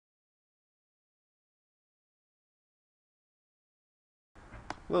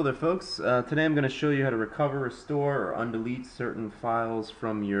Hello there folks. Today I'm going to show you how to recover, restore, or undelete certain files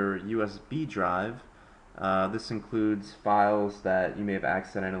from your USB drive. This includes files that you may have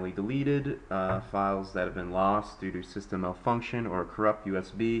accidentally deleted, files that have been lost due to system malfunction or a corrupt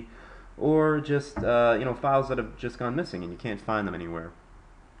USB, or just files that have just gone missing and you can't find them anywhere.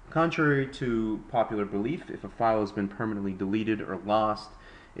 Contrary to popular belief, if a file has been permanently deleted or lost,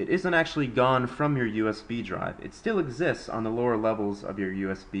 it isn't actually gone from your USB drive. It still exists on the lower levels of your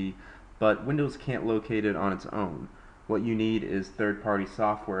USB, but Windows can't locate it on its own. What you need is third-party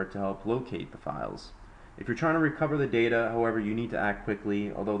software to help locate the files. If you're trying to recover the data, however, you need to act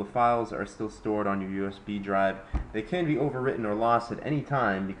quickly. Although the files are still stored on your USB drive, they can be overwritten or lost at any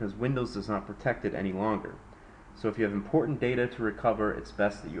time because Windows does not protect it any longer. So if you have important data to recover, it's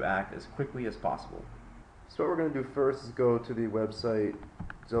best that you act as quickly as possible. So what we're going to do first is go to the website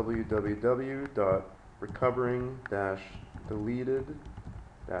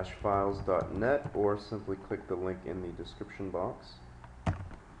www.recovering-deleted-files.net, or simply click the link in the description box.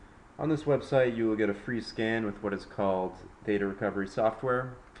 On this website you will get a free scan with what is called data recovery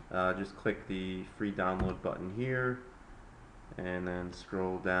software. Just click the free download button here and then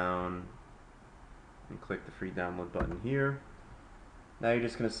scroll down and click the free download button here. Now you're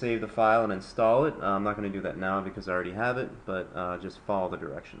just going to save the file and install it. I'm not going to do that now because I already have it, but just follow the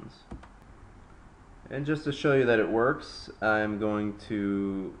directions. And just to show you that it works, I'm going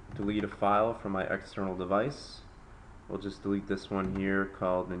to delete a file from my external device. We'll just delete this one here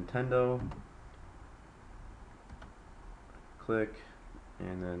called Nintendo. Click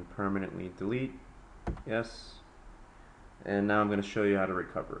and then permanently delete. Yes. And now I'm going to show you how to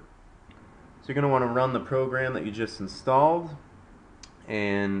recover it. So you're going to want to run the program that you just installed,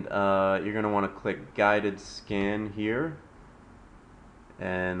 and you're going to want to click guided scan here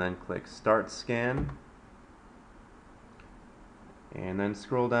and then click start scan, and then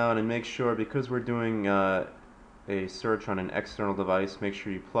scroll down and make sure, because we're doing a search on an external device, make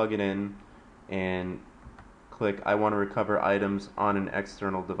sure you plug it in and click I want to recover items on an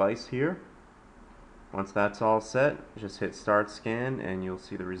external device here. Once that's all set, just hit start scan and you'll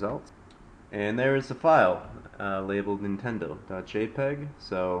see the results. And there is the file labeled nintendo.jpg.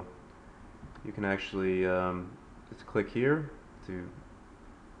 So you can actually just click here to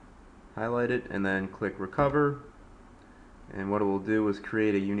highlight it and then click recover, and what it will do is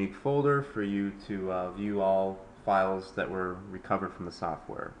create a unique folder for you to view all files that were recovered from the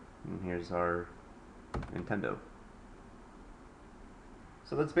software. And here's our Nintendo.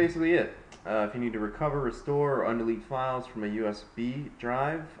 So that's basically it. If you need to recover, restore, or undelete files from a USB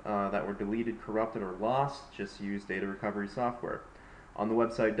drive that were deleted, corrupted, or lost, just use data recovery software. On the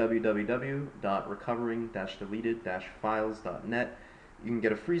website www.recovering-deleted-files.net, you can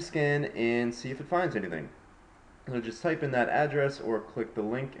get a free scan and see if it finds anything. So just type in that address or click the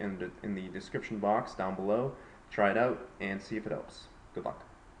link in the description box down below, try it out, and see if it helps. Good luck.